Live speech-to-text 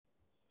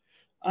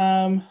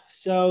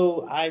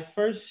So I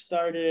first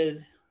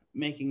started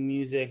making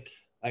music,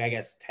 like I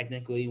guess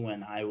technically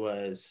when I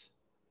was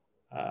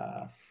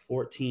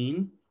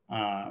 14.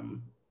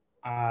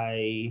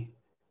 I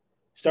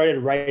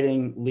started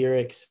writing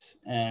lyrics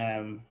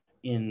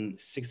in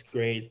sixth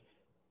grade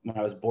when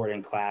I was bored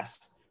in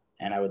class,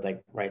 and I would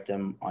like write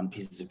them on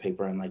pieces of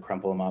paper and like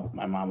crumple them up.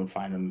 My mom would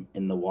find them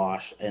in the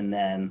wash, and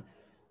then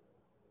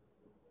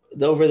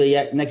over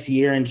the next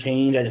year and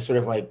change, I just sort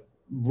of like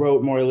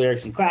wrote more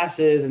lyrics in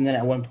classes. And then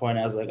at one point,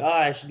 I was like, oh,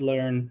 I should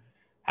learn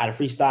how to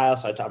freestyle.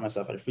 So I taught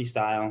myself how to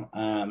freestyle.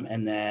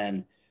 And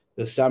then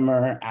the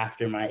summer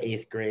after my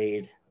eighth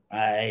grade,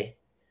 I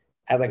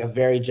had like a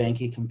very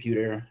janky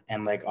computer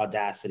and like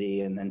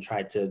Audacity, and then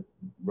tried to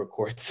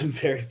record some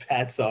very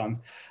bad songs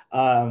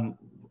off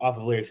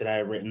of lyrics that I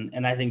had written.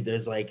 And I think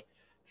there's like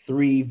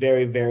three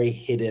very, very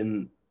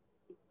hidden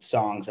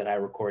songs that I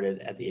recorded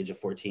at the age of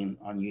 14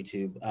 on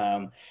YouTube.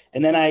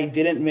 And then I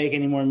didn't make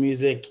any more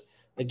music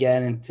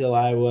again until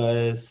I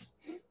was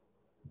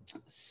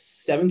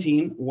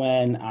 17,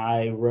 when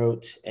I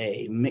wrote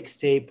a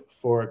mixtape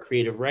for a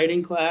creative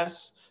writing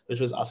class, which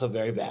was also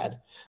very bad.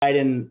 I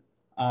didn't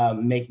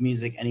make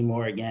music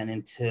anymore again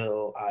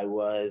until I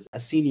was a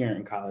senior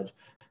in college.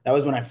 That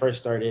was when I first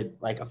started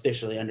like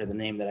officially under the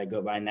name that I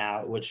go by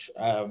now, which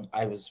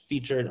I was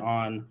featured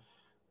on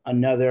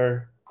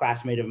another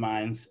classmate of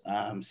mine's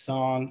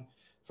song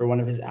for one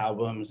of his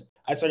albums.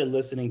 I started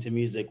listening to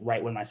music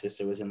right when my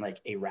sister was in like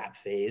a rap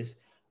phase.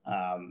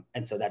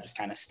 And so that just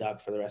kind of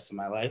stuck for the rest of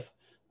my life.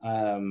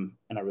 And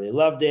I really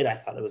loved it. I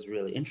thought it was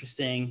really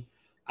interesting.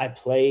 I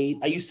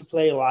used to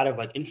play a lot of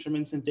like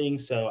instruments and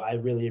things. So I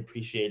really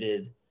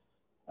appreciated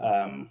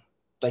um,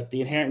 like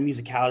the inherent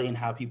musicality and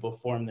how people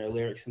form their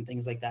lyrics and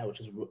things like that, which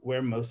is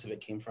where most of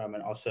it came from.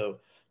 And also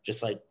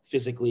just like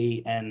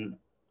physically and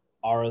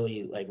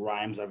orally, like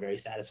rhymes are very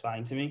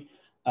satisfying to me.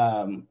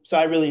 So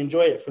I really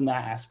enjoyed it from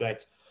that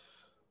aspect.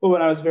 But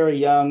when I was very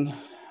young,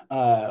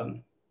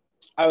 um,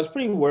 I was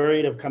pretty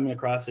worried of coming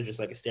across as just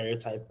like a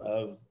stereotype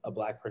of a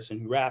Black person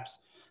who raps.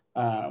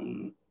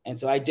 And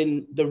so I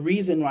didn't, the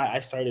reason why I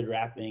started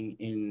rapping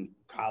in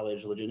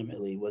college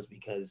legitimately was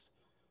because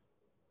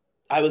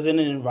I was in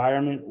an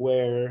environment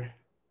where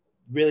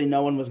really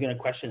no one was going to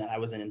question that I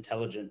was an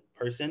intelligent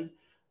person.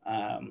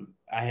 I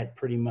had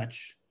pretty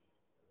much,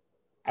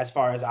 as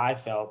far as I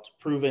felt,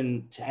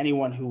 proven to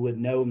anyone who would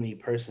know me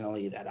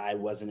personally that I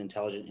was an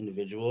intelligent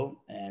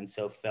individual, and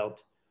so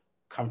felt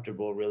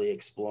comfortable really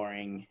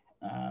exploring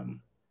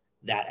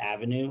that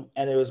avenue.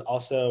 And it was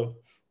also,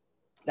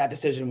 that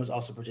decision was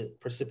also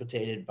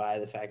precipitated by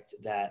the fact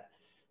that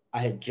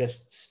I had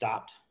just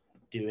stopped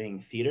doing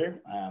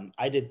theater.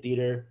 I did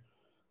theater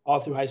all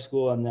through high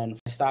school, and then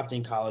I stopped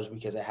in college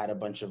because I had a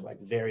bunch of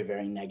like very,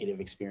 very negative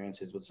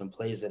experiences with some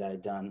plays that I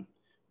had done,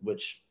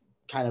 which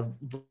kind of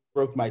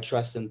broke my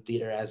trust in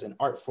theater as an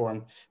art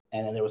form.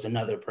 And then there was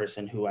another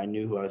person who I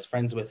knew, who I was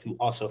friends with, who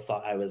also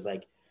thought I was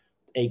like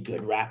a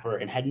good rapper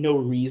and had no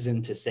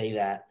reason to say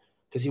that,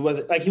 because he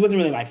wasn't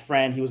really my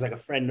friend. He was like a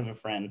friend of a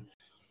friend.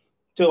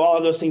 So all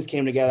of those things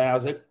came together, and I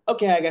was like,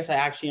 okay, I guess I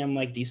actually am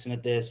like decent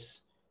at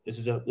this. This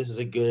is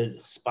a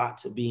good spot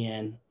to be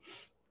in.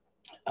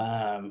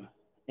 Um,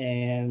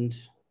 and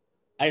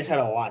I just had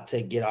a lot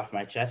to get off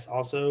my chest.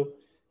 Also,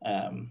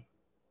 um,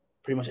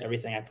 pretty much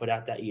everything I put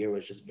out that year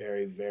was just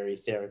very, very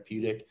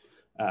therapeutic.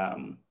 So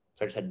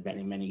I just had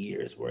many, many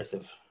years worth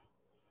of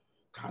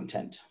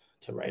content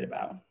to write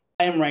about.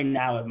 I am right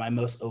now at my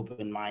most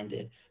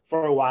open-minded.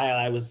 For a while,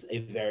 I was a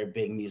very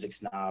big music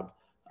snob.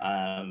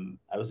 I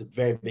was a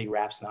very big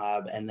rap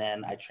snob, and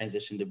then I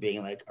transitioned to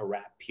being like a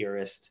rap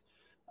purist.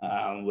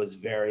 Was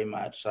very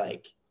much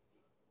like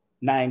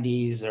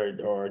 90s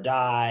or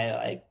die,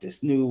 like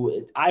this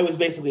new. I was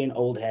basically an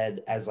old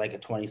head as like a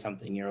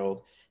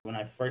 20-something-year-old. When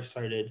I first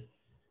started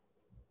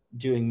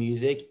doing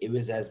music, it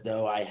was as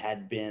though I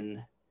had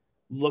been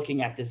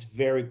looking at this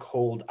very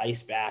cold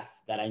ice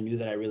bath that I knew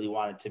that I really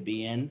wanted to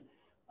be in,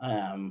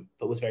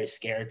 but was very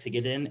scared to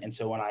get in. And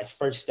so when I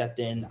first stepped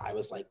in, I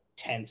was like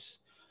tense,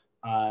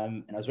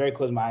 and I was very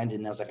closed-minded.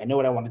 And I was like, I know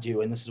what I want to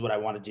do, and this is what I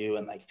want to do.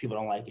 And like, if people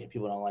don't like it,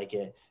 people don't like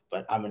it,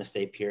 but I'm going to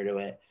stay pure to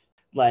it.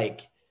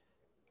 Like,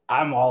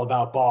 I'm all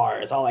about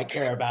bars. All I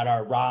care about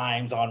are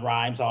rhymes on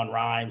rhymes on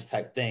rhymes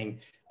type thing.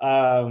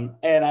 And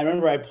I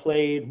remember I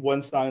played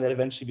one song that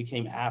eventually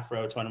became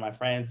Afro to one of my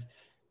friends,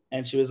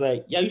 and she was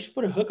like, "Yeah, you should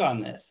put a hook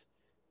on this."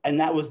 And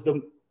that was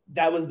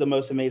the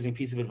most amazing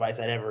piece of advice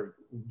I'd ever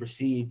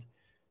received,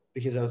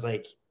 because I was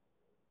like,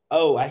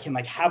 "Oh, I can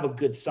like have a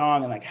good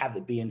song and like have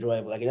it be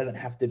enjoyable. Like it doesn't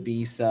have to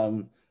be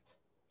some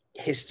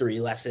history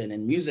lesson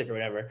in music or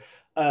whatever."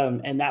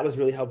 And that was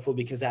really helpful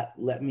because that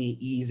let me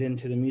ease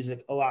into the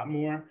music a lot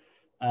more.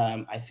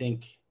 I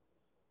think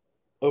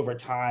over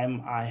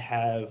time I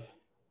have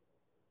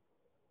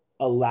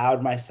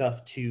allowed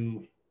myself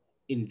to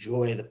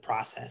enjoy the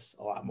process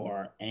a lot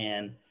more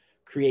and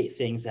create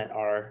things that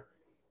are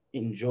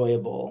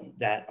enjoyable,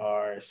 that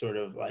are sort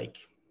of like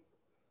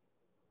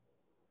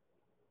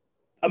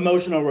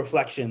emotional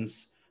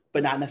reflections,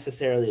 but not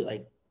necessarily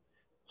like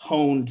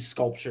honed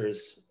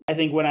sculptures. I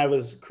think when I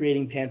was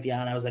creating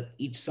Pantheon, I was like,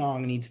 each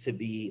song needs to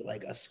be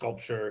like a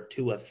sculpture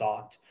to a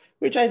thought,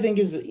 which I think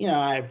is,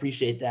 I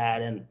appreciate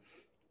that. And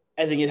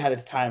I think it had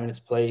its time and its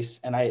place.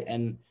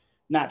 And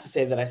not to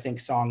say that I think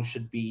songs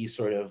should be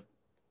sort of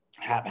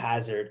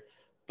haphazard,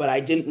 but I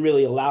didn't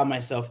really allow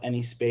myself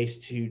any space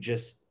to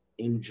just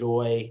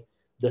enjoy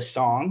the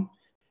song.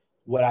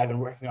 What I've been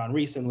working on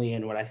recently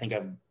and what I think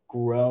I've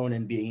grown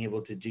in being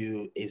able to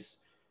do is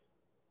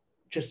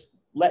just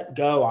let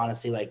go,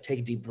 honestly, like take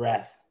a deep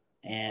breath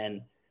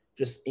and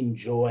just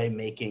enjoy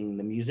making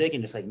the music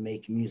and just like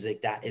make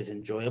music that is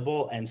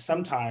enjoyable. And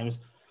sometimes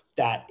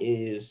that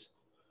is,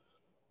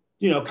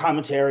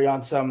 commentary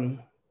on some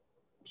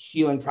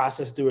healing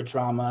process through a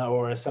trauma,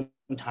 or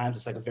sometimes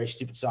it's like a very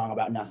stupid song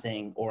about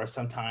nothing, or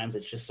sometimes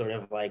it's just sort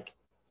of like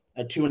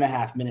a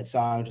 2.5 minute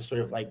song, just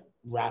sort of like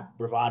rap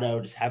bravado,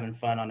 just having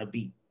fun on a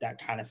beat.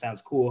 That kind of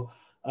sounds cool.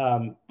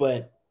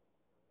 But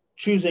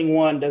choosing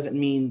one doesn't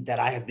mean that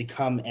I have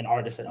become an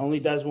artist that only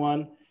does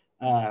one.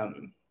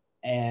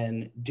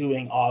 And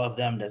doing all of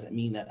them doesn't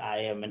mean that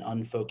I am an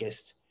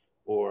unfocused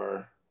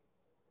or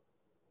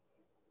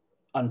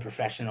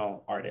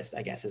unprofessional artist,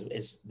 I guess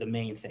is the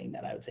main thing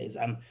that I would say. Is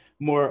I'm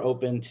more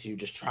open to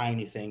just trying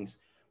new things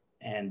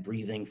and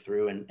breathing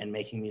through and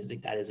making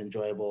music that is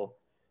enjoyable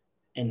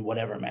in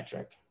whatever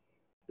metric.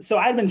 So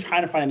I'd been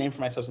trying to find a name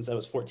for myself since I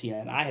was 14,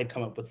 and I had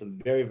come up with some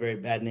very, very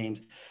bad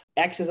names.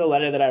 X is a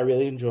letter that I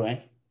really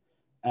enjoy.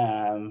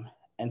 And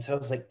so I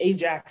was like,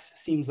 Ajax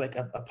seems like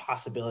a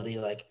possibility.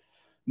 Like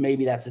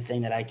maybe that's a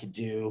thing that I could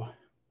do.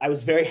 I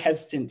was very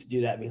hesitant to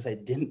do that because I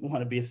didn't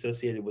want to be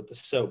associated with the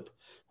soap.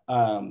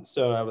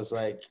 So I was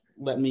like,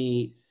 let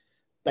me,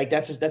 like,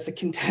 that's a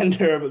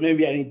contender, but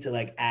maybe I need to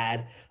like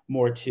add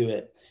more to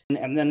it.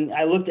 And then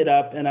I looked it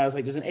up and I was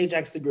like, there's an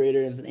Ajax the Greater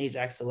and there's an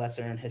Ajax the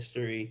Lesser in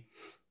history.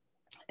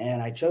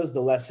 And I chose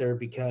the Lesser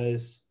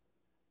because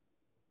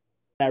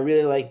I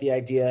really like the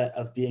idea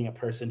of being a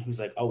person who's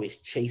like always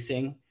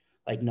chasing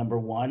like number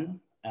one.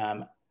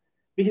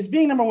 Because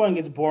being number one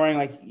gets boring.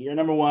 Like you're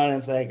number one and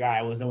it's like, all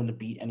right, well, there's no one to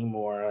beat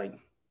anymore. Like,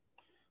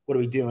 what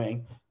are we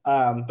doing?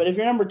 But if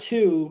you're number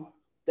two,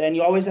 then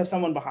you always have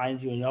someone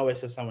behind you and you always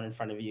have someone in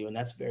front of you. And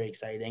that's very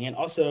exciting. And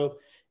also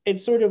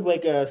it's sort of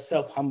like a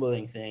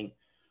self-humbling thing.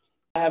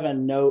 I have a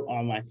note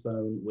on my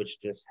phone,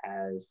 which just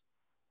has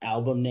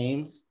album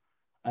names.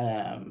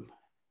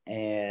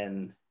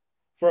 And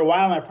for a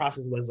while, my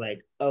process was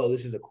like, oh,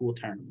 this is a cool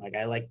term. Like,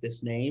 I like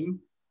this name.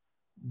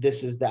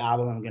 This is the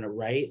album I'm going to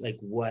write. Like,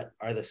 what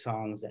are the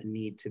songs that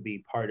need to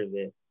be part of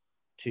it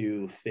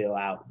to fill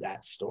out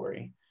that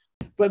story?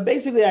 But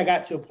basically, I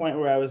got to a point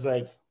where I was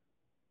like,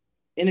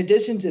 in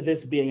addition to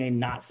this being a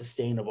not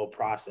sustainable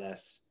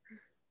process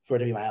for it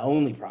to be my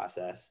only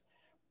process,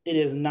 it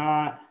is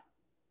not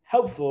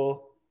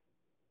helpful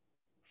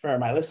for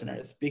my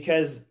listeners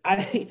because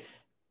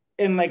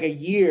in like a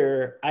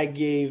year, I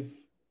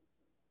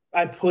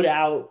put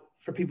out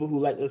for people who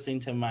like listening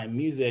to my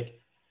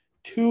music,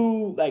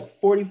 2 like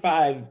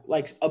 45,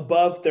 like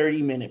above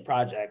 30-minute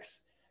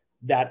projects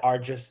that are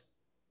just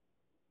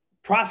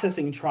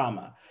processing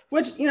trauma,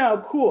 which,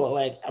 cool.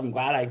 Like, I'm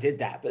glad I did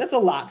that, but that's a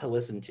lot to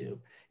listen to.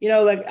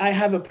 Like I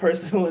have a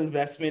personal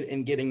investment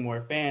in getting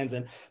more fans,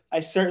 and I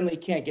certainly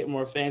can't get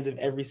more fans if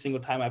every single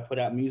time I put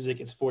out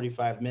music, it's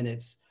 45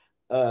 minutes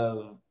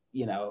of,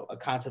 a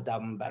concept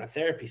album about a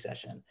therapy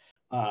session.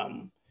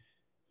 But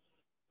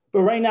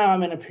right now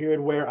I'm in a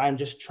period where I'm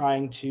just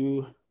trying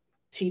to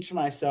teach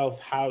myself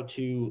how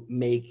to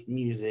make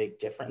music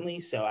differently.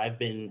 So I've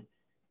been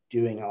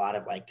doing a lot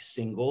of like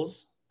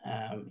singles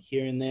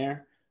here and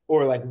there,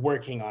 or like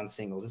working on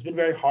singles. It's been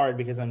very hard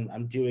because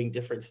I'm doing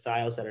different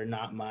styles that are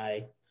not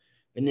my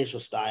initial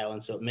style.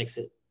 And so it makes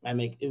it,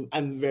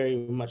 I'm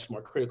very much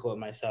more critical of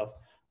myself.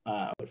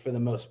 But for the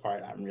most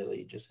part, I'm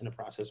really just in a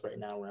process right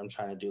now where I'm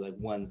trying to do like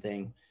one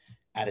thing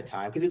at a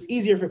time because it's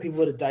easier for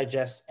people to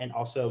digest, and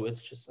also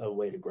it's just a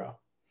way to grow.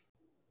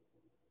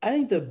 I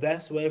think the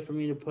best way for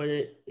me to put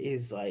it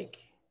is like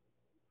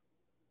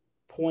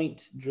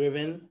point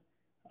driven.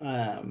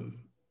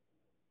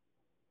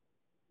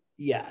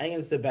 Yeah, I think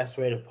it's the best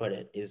way to put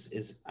it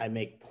is I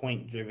make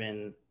point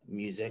driven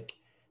music.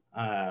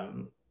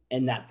 And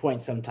that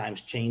point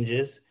sometimes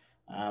changes.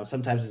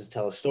 Sometimes it's to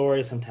tell a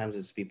story, sometimes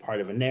it's to be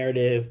part of a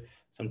narrative,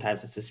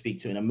 sometimes it's to speak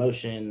to an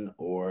emotion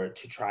or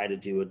to try to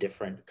do a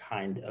different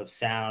kind of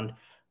sound.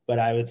 But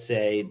I would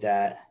say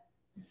that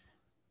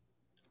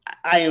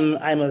I'm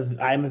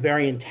a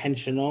very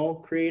intentional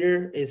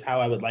creator is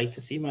how I would like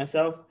to see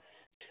myself.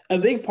 A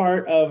big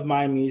part of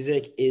my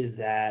music is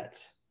that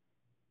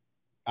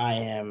I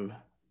am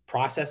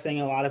processing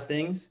a lot of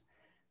things,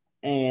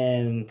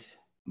 and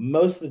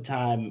most of the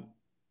time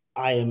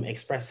I am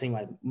expressing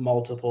like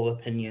multiple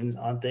opinions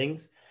on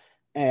things.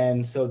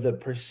 And so the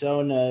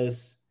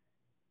personas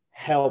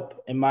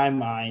help, in my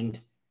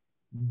mind,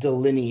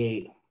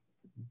 delineate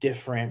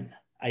different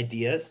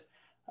ideas.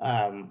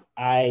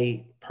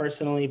 I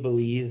personally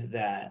believe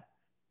that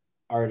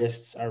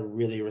artists are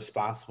really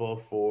responsible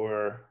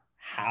for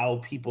how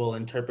people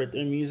interpret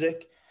their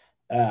music.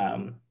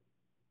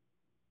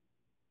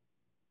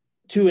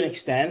 to an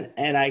extent.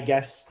 And I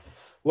guess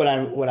what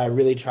I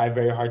really try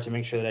very hard to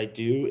make sure that I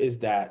do is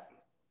that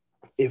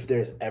if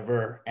there's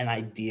ever an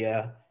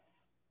idea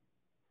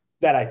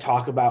that I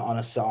talk about on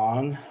a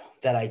song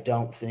that I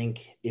don't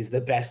think is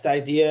the best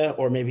idea,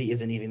 or maybe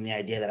isn't even the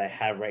idea that I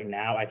have right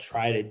now, I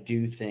try to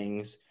do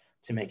things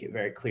to make it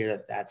very clear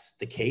that that's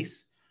the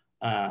case.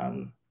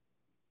 Um,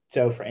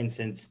 so for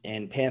instance,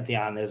 in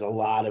Pantheon, there's a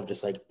lot of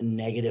just like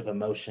negative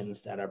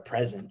emotions that are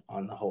present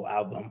on the whole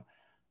album.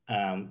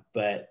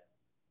 But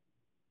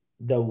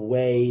the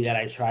way that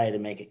I try to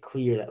make it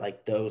clear that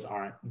like those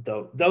aren't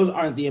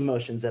the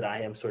emotions that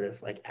I am sort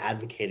of like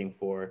advocating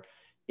for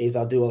is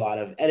I'll do a lot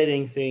of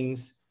editing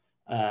things.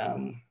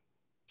 Um,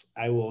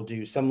 I will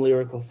do some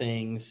lyrical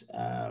things,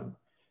 and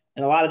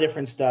a lot of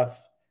different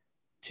stuff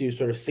to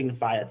sort of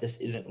signify that this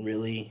isn't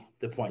really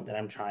the point that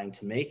I'm trying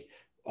to make.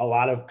 A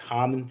lot of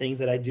common things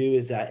that I do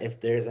is that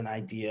if there's an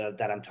idea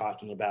that I'm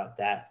talking about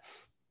that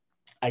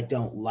I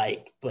don't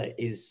like, but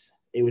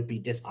it would be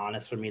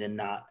dishonest for me to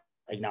not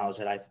acknowledge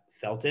that I've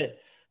felt it,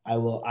 I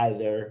will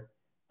either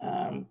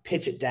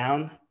pitch it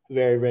down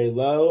very, very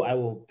low. I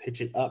will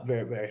pitch it up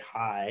very, very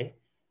high.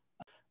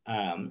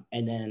 And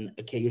then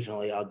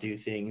occasionally I'll do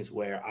things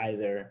where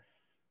either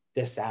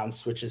the sound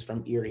switches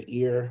from ear to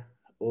ear,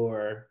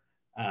 or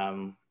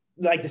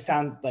like the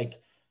sound,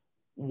 like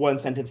one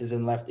sentence is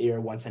in left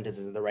ear, one sentence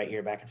is in the right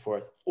ear, back and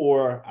forth,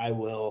 or I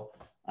will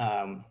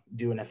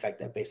do an effect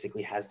that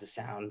basically has the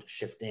sound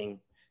shifting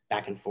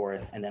back and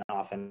forth, and then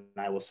often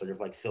I will sort of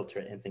like filter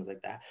it and things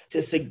like that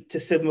to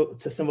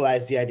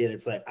symbolize the idea that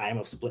it's like I'm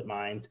of split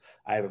mind,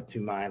 I have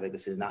two minds, like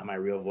this is not my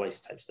real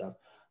voice type stuff.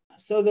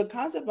 So the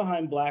concept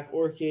behind Black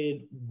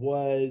Orchid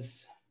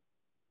was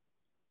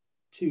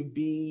to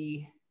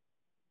be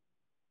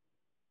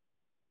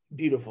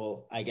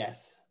beautiful, I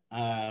guess,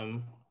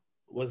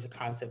 was the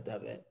concept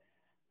of it.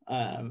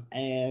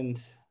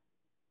 And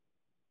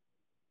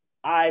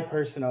I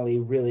personally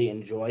really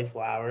enjoy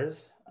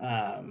flowers,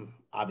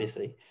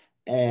 obviously,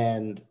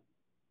 and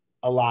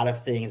a lot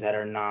of things that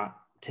are not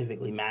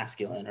typically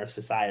masculine or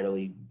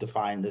societally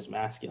defined as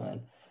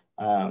masculine.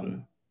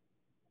 Um,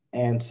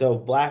 and so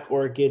Black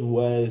Orchid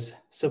was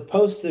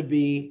supposed to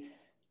be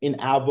an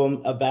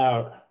album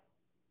about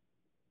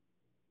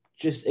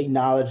just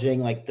acknowledging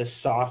like the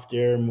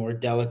softer, more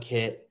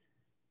delicate,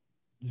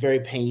 very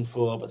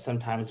painful, but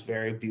sometimes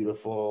very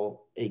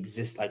beautiful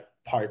exist like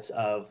parts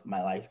of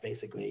my life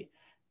basically,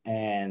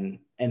 and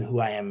who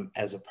I am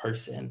as a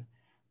person.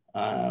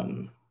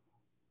 Um,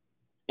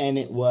 and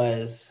it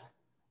was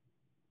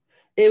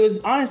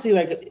honestly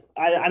like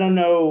I don't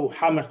know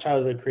how much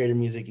Tyler the Creator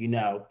music you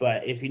know,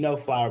 but if you know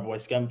Flower Boy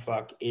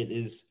Scumfuck,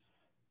 it's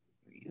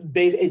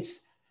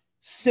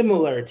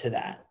similar to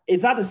that.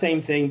 It's not the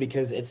same thing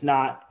because it's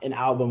not an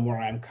album where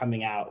I'm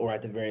coming out, or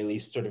at the very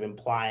least sort of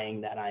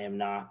implying that I am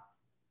not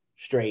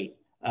straight.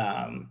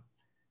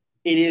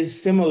 It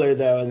is similar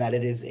though in that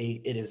it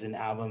is an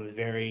album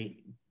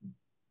very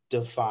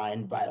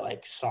defined by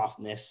like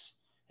softness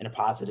in a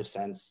positive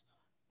sense,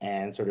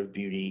 and sort of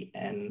beauty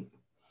and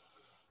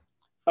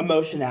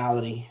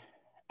emotionality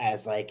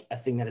as like a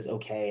thing that is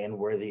okay and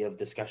worthy of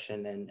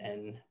discussion.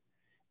 And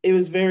it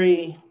was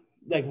very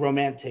like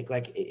romantic,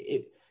 like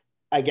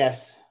I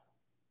guess,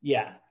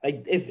 yeah,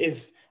 like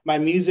if my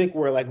music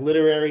were like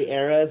literary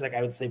eras, like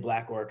I would say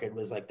Black Orchid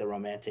was like the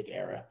romantic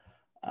era.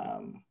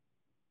 um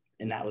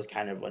and that was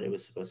kind of what it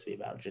was supposed to be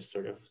about, just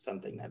sort of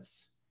something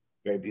that's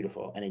very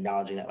beautiful and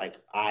acknowledging that like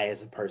I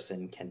as a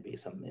person can be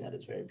something that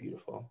is very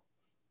beautiful.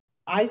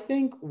 I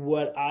think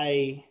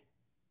I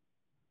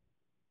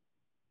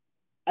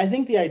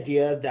think the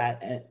idea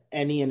that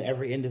any and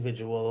every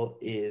individual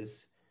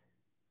is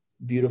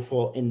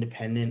beautiful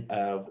independent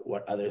of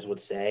what others would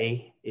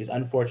say is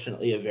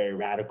unfortunately a very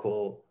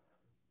radical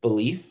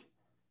belief.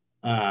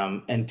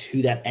 And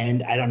to that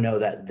end, I don't know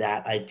that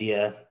that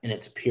idea in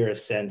its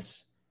purest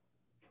sense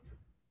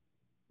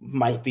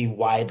might be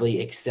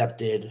widely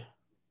accepted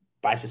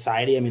by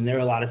society. I mean, there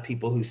are a lot of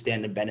people who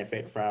stand to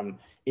benefit from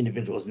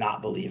individuals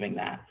not believing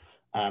that.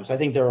 So I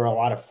think there are a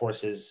lot of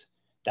forces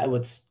that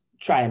would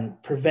try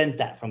and prevent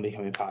that from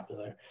becoming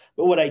popular.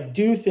 But what I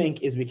do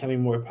think is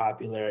becoming more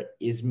popular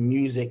is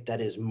music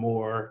that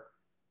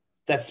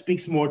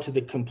speaks more to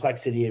the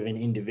complexity of an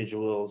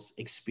individual's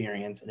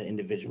experience and an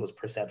individual's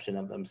perception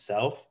of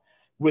themselves,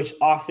 which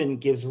often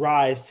gives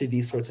rise to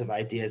these sorts of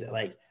ideas that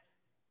like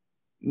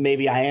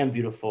maybe I am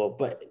beautiful,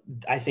 but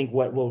I think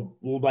what will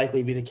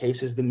likely be the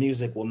case is the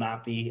music will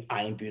not be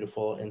I am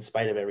beautiful in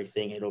spite of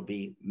everything. It'll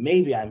be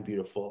maybe I'm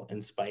beautiful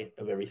in spite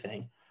of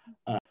everything.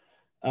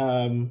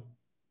 Um,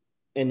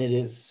 and it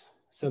is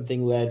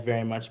something led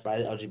very much by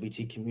the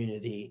LGBT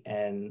community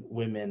and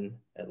women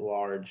at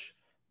large.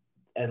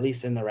 At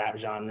least in the rap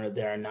genre,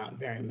 there are not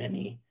very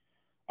many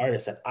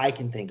artists that I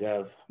can think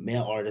of,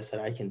 male artists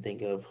that I can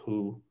think of,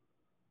 who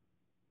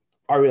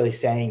are really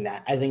saying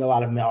that. I think a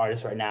lot of male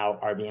artists right now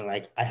are being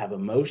like, I have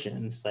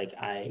emotions, like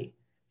I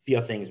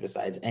feel things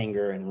besides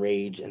anger and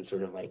rage and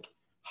sort of like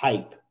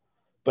hype,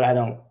 but I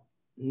don't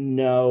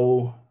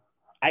know.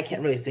 I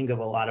can't really think of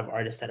a lot of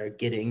artists that are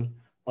getting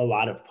a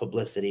lot of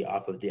publicity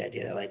off of the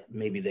idea that like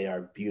maybe they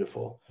are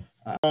beautiful.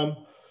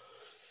 Um,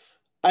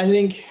 I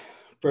think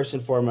first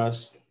and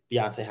foremost,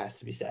 Beyonce has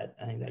to be said.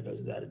 I think that goes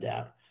without a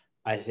doubt.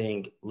 I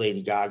think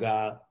Lady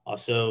Gaga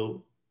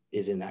also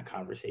is in that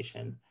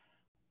conversation.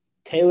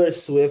 Taylor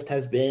Swift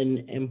has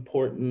been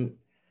important.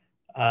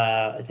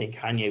 I think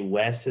Kanye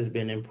West has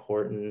been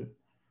important.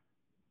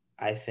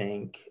 I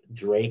think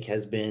Drake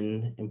has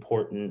been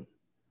important.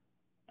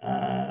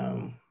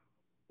 Um,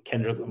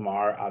 Kendrick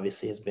Lamar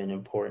obviously has been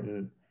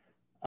important.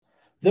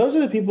 Those are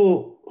the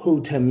people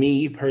who, to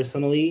me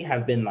personally,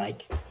 have been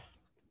like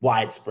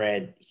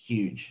widespread,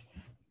 huge.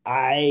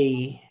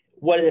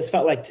 What it has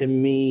felt like to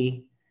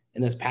me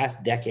in this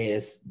past decade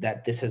is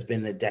that this has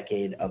been the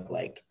decade of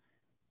like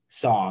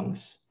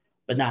songs,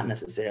 but not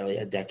necessarily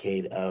a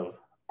decade of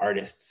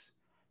artists.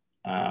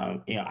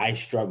 I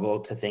struggle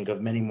to think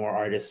of many more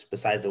artists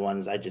besides the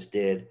ones I just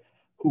did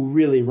who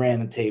really ran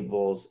the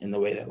tables in the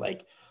way that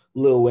like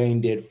Lil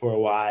Wayne did for a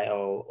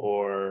while,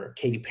 or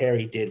Katy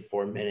Perry did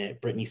for a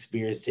minute, Britney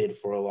Spears did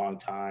for a long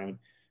time,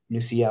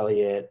 Missy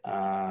Elliott,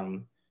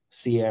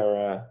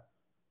 Sierra,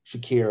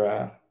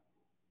 Shakira,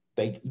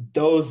 like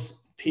those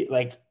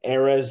like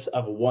eras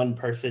of one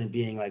person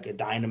being like a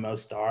dynamo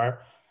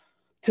star,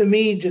 to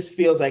me just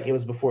feels like it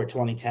was before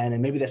 2010,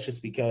 and maybe that's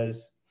just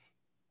because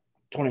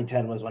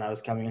 2010 was when I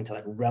was coming into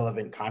like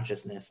relevant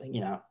consciousness.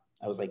 And,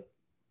 I was like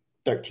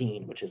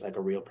 13, which is like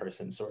a real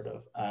person sort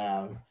of.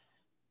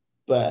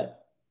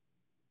 But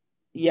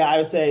yeah, I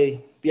would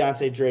say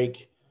Beyonce,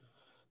 Drake,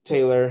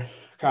 Taylor,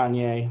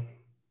 Kanye,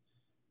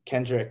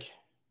 Kendrick,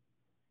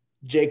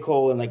 J.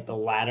 Cole in like the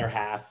latter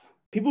half.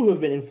 People who have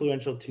been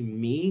influential to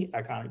me,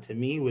 iconic to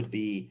me, would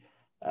be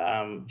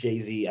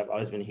Jay-Z. I've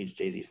always been a huge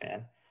Jay-Z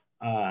fan.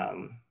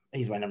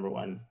 He's my number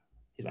one.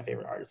 He's my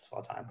favorite artist of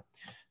all time.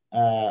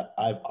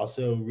 I've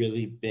also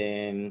really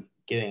been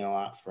getting a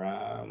lot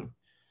from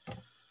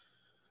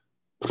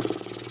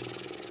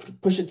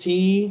Pusha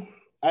T.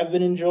 I've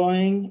been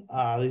enjoying.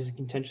 He's a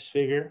contentious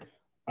figure.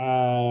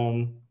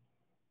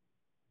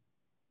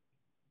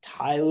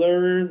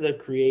 Tyler, the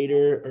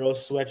creator, Earl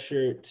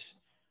Sweatshirt.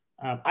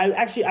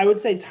 I would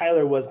say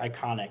Tyler was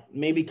iconic,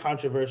 maybe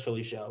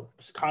controversially so,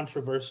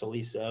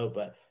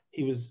 but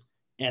he was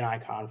an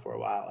icon for a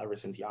while, ever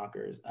since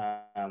Yonkers.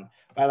 I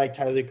like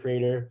Tyler, the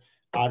creator,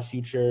 Odd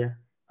Future,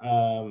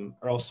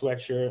 Earl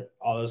Sweatshirt,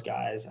 all those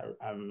guys.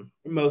 I'm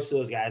most of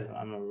those guys.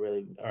 I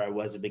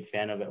was a big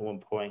fan of at one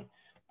point,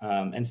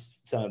 and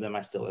some of them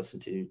I still listen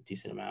to a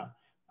decent amount.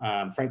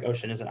 Frank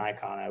Ocean is an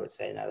icon, I would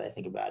say, now that I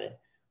think about it.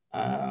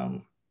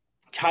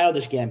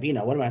 Childish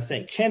Gambino, what am I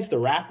saying? Chance the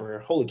Rapper,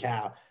 holy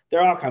cow.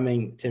 They're all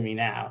coming to me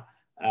now.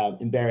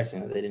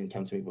 Embarrassing that they didn't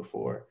come to me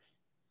before.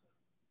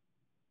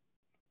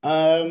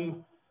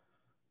 I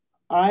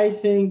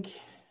think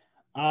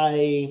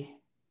I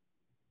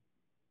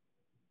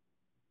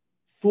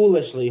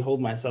foolishly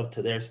hold myself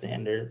to their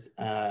standards.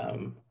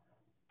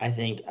 I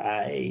think,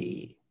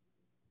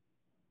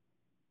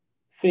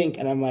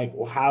 and I'm like,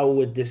 well, how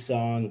would this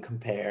song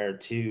compare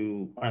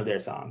to one of their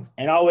songs?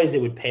 And always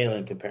it would pale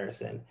in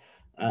comparison,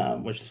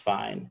 which is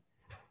fine.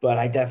 But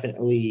I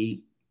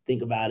definitely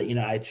think about it.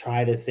 I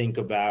try to think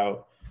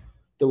about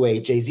the way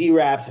Jay-Z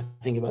raps. I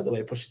think about the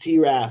way Pusha T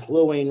raps,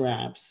 Lil Wayne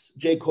raps,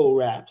 J. Cole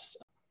raps.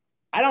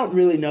 I don't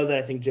really know that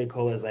I think J.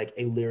 Cole is like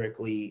a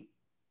lyrically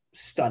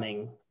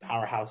stunning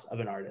powerhouse of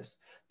an artist.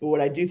 But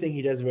what I do think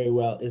he does very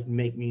well is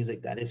make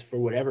music that is, for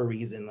whatever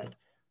reason, like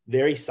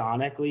very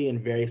sonically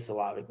and very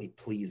syllabically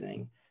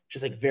pleasing,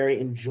 just like very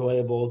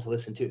enjoyable to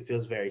listen to. It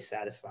feels very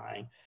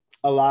satisfying.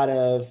 A lot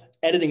of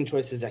editing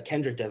choices that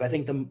Kendrick does. I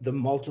think the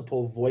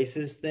multiple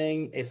voices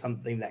thing is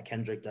something that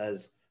Kendrick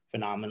does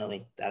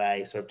phenomenally that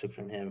I sort of took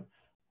from him.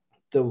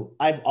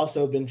 I've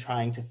also been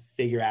trying to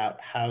figure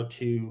out how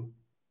to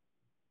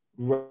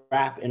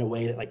rap in a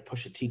way that like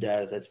Pusha T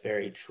does that's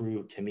very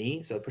true to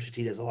me. So Pusha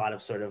T does a lot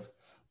of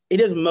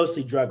it is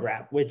mostly drug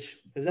rap, which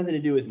has nothing to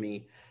do with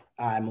me.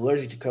 I'm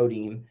allergic to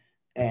codeine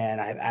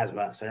and I have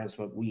asthma, so I don't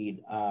smoke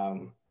weed.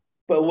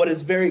 But what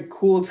is very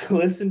cool to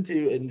listen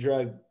to in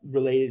drug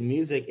related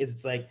music is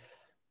it's like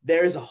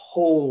there's a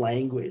whole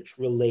language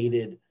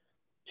related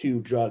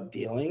to drug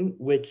dealing,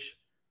 which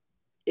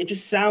it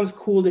just sounds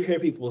cool to hear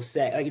people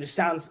say. Like it's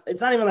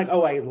not even like,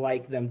 oh, I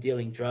like them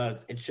dealing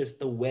drugs. It's just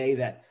the way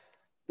that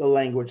the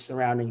language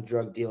surrounding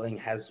drug dealing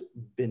has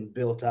been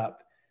built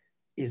up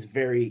is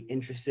very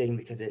interesting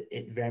because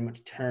it very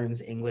much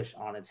turns English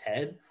on its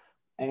head.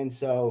 And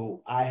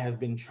so I have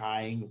been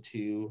trying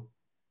to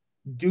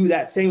do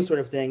that same sort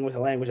of thing with a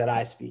language that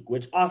I speak,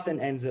 which often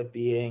ends up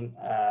being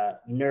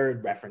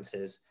nerd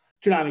references.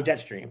 Tsunami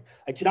Jetstream.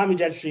 Like Tsunami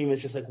Jetstream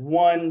is just like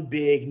one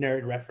big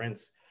nerd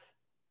reference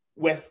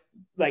with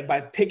like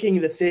by picking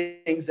the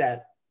things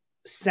that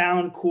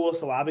sound cool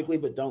syllabically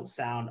but don't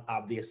sound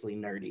obviously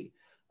nerdy.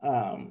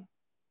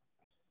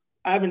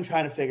 I've been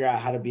trying to figure out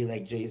how to be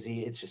like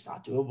Jay-Z. It's just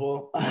not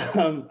doable.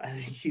 I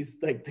think he's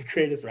like the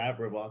greatest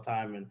rapper of all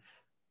time and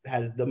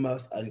has the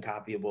most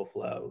uncopyable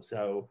flow.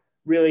 So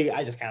really,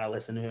 I just kind of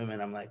listen to him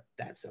and I'm like,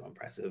 that's so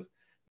impressive.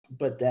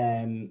 But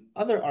then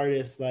other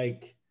artists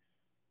like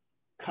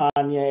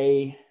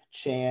Kanye,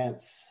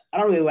 Chance. I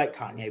don't really like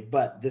Kanye,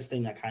 but this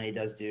thing that Kanye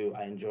does do,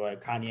 I enjoy.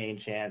 Kanye and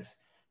Chance,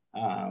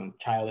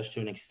 Childish to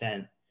an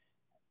extent,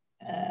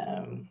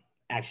 um,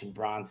 Action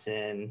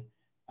Bronson,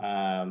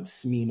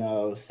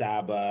 Smino,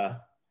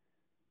 Saba,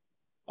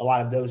 a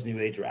lot of those new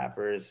age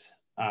rappers.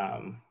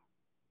 A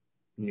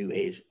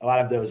lot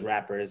of those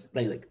rappers,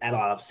 they like add a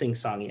lot of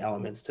sing-songy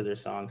elements to their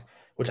songs,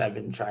 which I've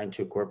been trying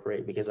to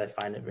incorporate because I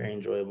find it very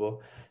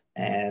enjoyable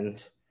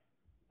and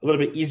a little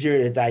bit easier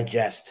to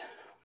digest.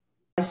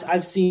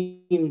 I've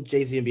seen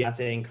Jay-Z and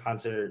Beyonce in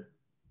concert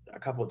a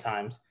couple of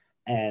times,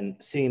 and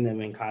seeing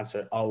them in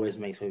concert always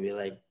makes me be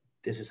like,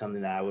 this is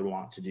something that I would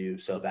want to do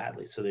so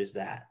badly. So there's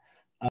that.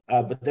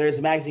 But there's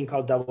a magazine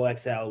called Double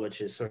XL,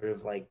 which is sort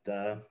of like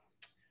the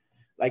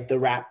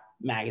rap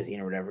magazine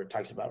or whatever. It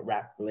talks about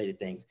rap related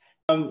things.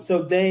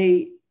 So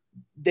they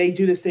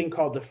do this thing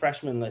called the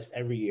freshman list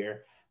every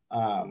year.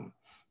 And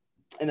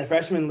the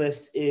freshman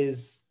list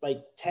is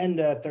like 10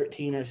 to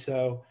 13 or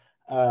so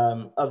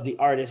of the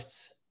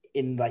artists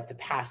in like the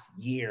past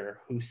year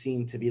who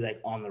seem to be like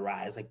on the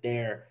rise. Like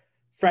they're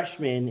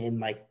freshmen in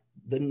like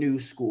the new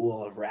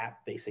school of rap,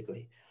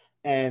 basically.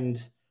 And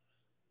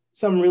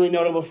some really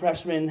notable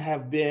freshmen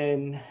have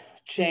been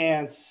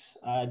Chance,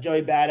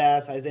 Joey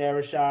Badass, Isaiah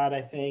Rashad,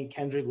 I think,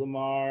 Kendrick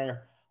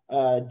Lamar,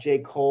 J.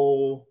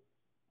 Cole,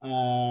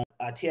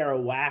 Tierra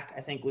Whack,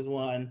 I think was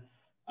one,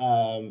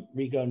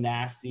 Rico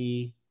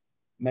Nasty,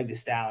 Meg Thee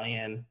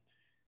Stallion.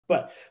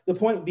 But the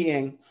point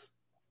being,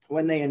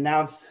 when they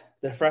announced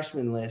the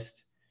freshman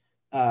list,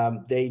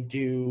 they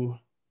do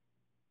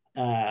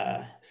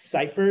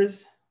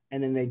ciphers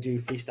and then they do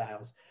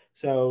freestyles.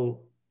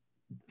 So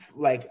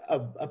like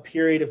a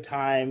period of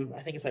time,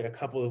 I think it's like a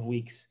couple of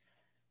weeks,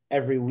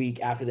 every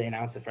week after they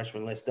announce the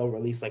freshman list, they'll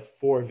release like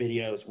 4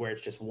 videos where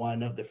it's just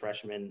one of the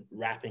freshmen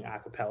rapping a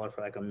cappella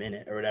for like a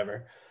minute or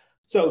whatever.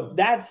 So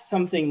that's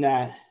something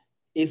that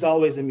is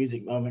always a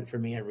music moment for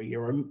me every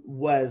year, or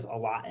was a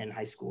lot in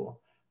high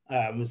school.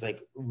 It was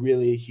like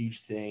really a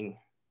huge thing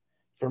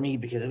for me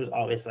because it was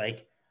always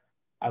like,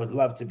 I would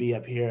love to be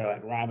up here,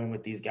 like rhyming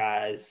with these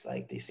guys.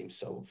 Like they seem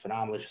so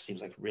phenomenal. It just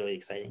seems like a really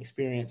exciting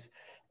experience.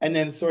 And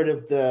then sort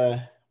of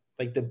the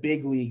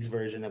big leagues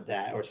version of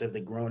that, or sort of the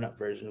grown-up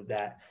version of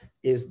that,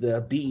 is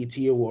the BET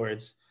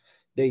Awards.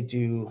 They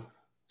do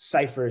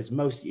ciphers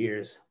most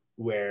years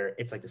where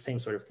it's like the same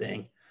sort of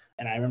thing.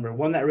 And I remember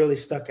one that really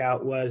stuck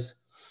out was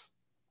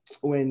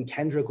when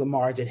Kendrick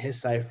Lamar did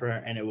his cipher,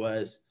 and it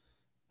was,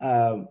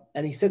 and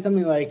he said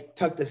something like,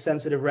 tuck the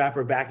sensitive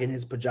rapper back in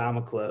his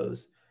pajama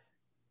clothes,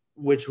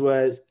 which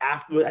was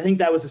after, I think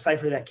that was a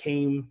cipher that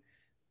came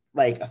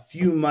like a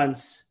few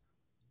months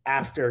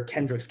after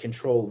Kendrick's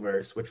Control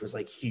verse, which was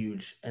like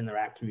huge in the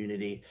rap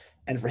community.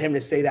 And for him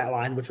to say that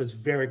line, which was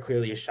very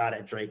clearly a shot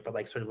at Drake, but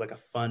like sort of like a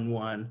fun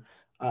one,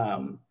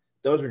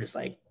 those were just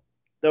like,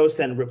 those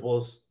send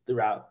ripples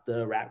throughout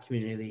the rap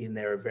community, and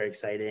they were very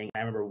exciting. I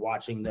remember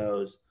watching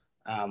those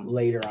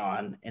later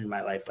on in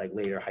my life, like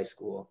later high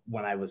school,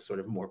 when I was sort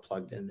of more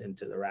plugged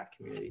into the rap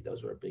community.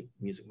 Those were big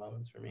music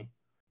moments for me.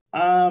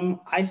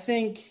 I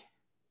think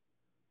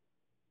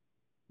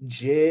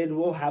Jid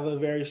will have a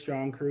very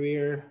strong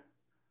career.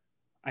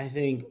 I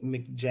think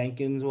Mick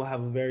Jenkins will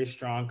have a very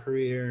strong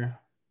career.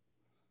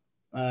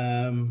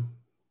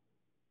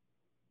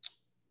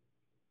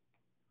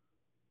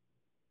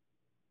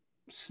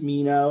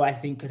 Smino, I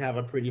think, could have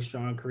a pretty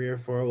strong career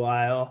for a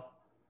while.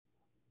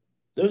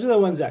 Those are the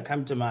ones that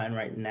come to mind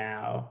right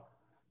now.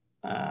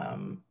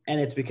 And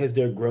it's because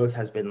their growth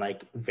has been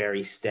like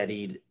very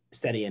steady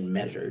and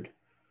measured,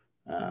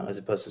 as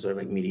opposed to sort of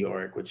like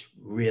meteoric, which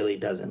really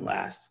doesn't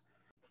last.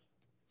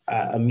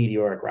 A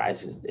meteoric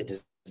rise, it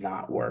does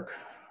not work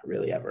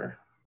really ever.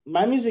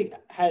 My music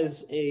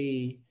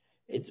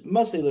it's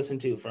mostly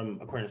listened to from,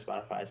 according to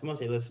Spotify, it's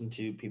mostly listened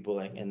to people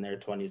like in their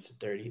 20s to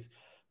 30s.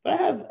 But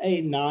I have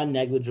a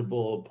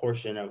non-negligible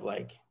portion of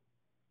like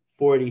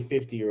 40,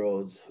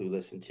 50-year-olds who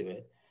listen to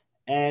it.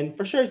 And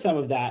for sure, some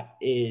of that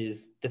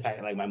is the fact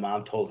that like my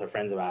mom told her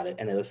friends about it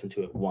and they listened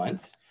to it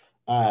once.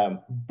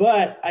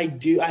 But I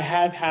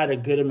have had a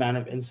good amount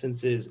of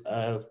instances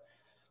of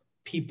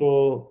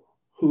people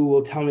who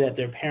will tell me that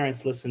their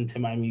parents listen to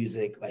my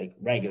music like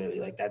regularly,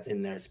 like that's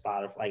in their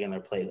Spotify, like in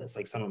their playlist,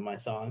 like some of my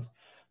songs.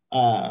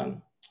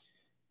 And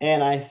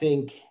I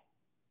think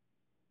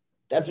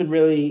that's been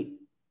really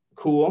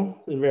cool.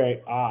 It's been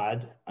very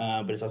odd,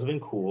 but it's also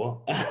been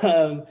cool.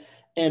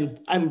 And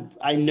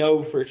I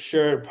know for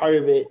sure part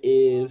of it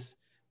is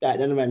that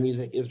none of my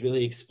music is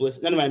really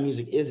explicit. None of my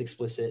music is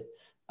explicit.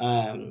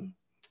 And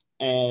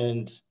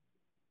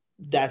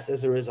that's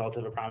as a result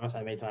of a promise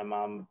I made to my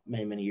mom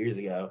many, many years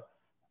ago.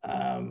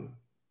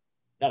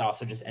 That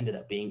also just ended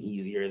up being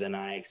easier than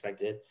I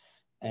expected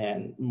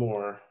and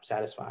more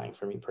satisfying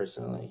for me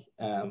personally.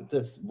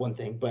 That's one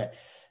thing. But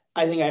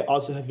I think I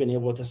also have been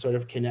able to sort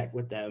of connect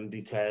with them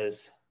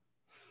because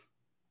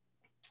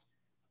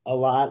a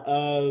lot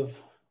of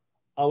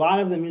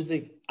the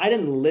music, I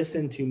didn't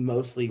listen to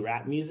mostly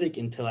rap music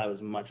until I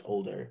was much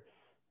older.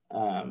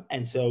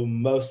 And so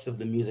most of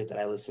the music that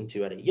I listened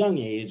to at a young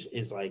age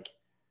is like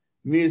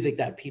music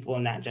that people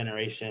in that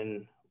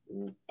generation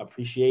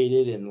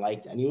appreciated and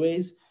liked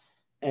anyways.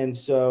 And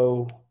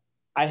so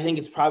I think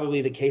it's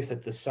probably the case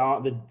that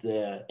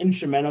the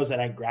instrumentals that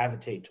I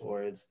gravitate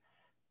towards,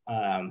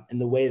 and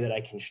the way that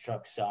I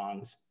construct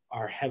songs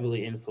are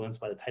heavily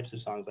influenced by the types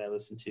of songs I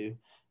listened to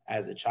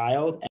as a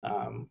child.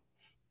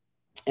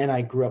 And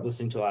I grew up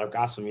listening to a lot of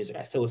gospel music.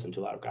 I still listen to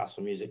a lot of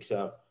gospel music.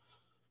 So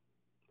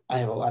I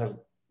have a lot of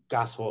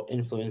gospel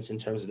influence in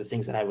terms of the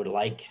things that I would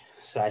like.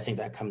 So I think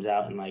that comes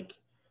out in like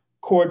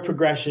chord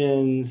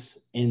progressions,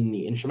 in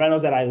the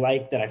instrumentals that I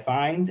like, that I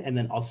find, and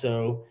then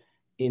also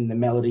in the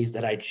melodies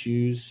that I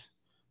choose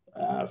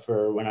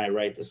for when I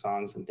write the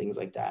songs and things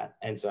like that.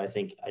 And so I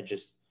think I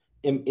just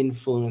am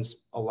influenced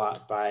a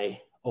lot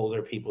by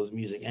older people's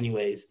music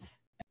anyways.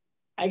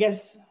 I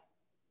guess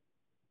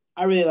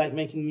I really like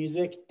making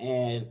music,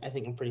 and I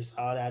think I'm pretty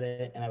solid at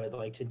it, and I would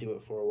like to do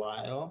it for a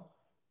while.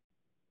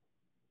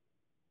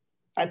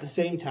 At the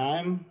same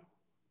time,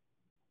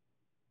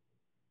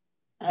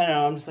 I don't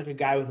know, I'm just like a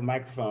guy with a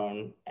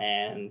microphone,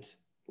 and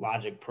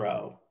Logic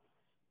Pro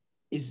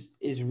is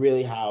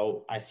really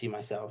how I see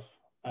myself.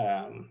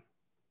 Um,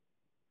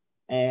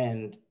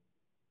 and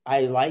I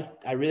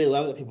really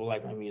love that people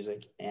like my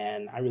music,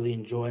 and I really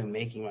enjoy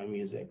making my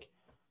music,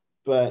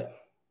 but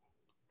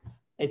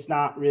it's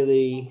not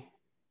really,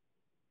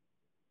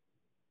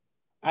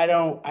 I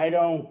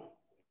don't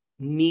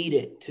need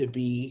it to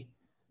be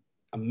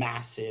a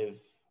massive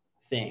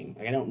thing.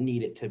 Like I don't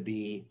need it to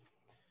be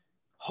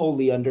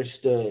wholly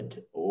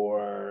understood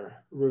or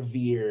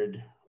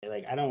revered.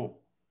 Like I don't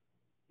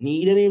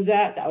need any of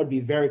that. That would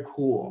be very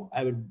cool.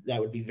 That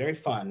would be very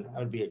fun. That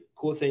would be a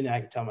cool thing that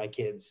I could tell my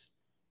kids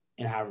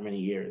in however many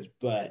years.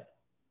 But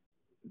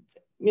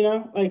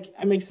like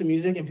I make some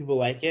music and people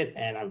like it,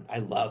 and I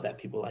love that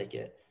people like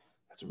it.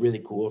 That's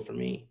really cool for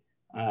me.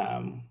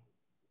 Um,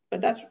 but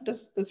that's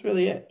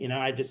really it.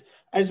 I just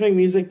make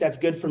music that's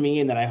good for me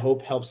and that I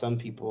hope helps some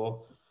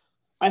people.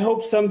 I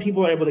hope some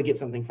people are able to get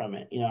something from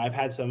it. I've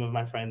had some of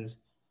my friends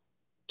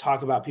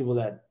talk about people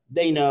that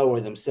they know or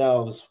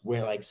themselves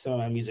where like some of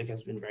my music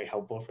has been very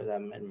helpful for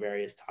them at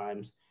various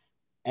times.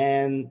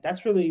 And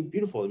that's really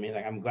beautiful to me.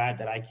 Like I'm glad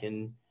that I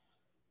can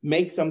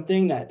make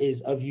something that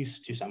is of use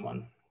to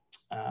someone.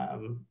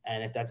 And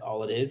if that's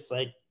all it is,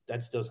 like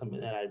that's still something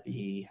that I'd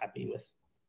be happy with.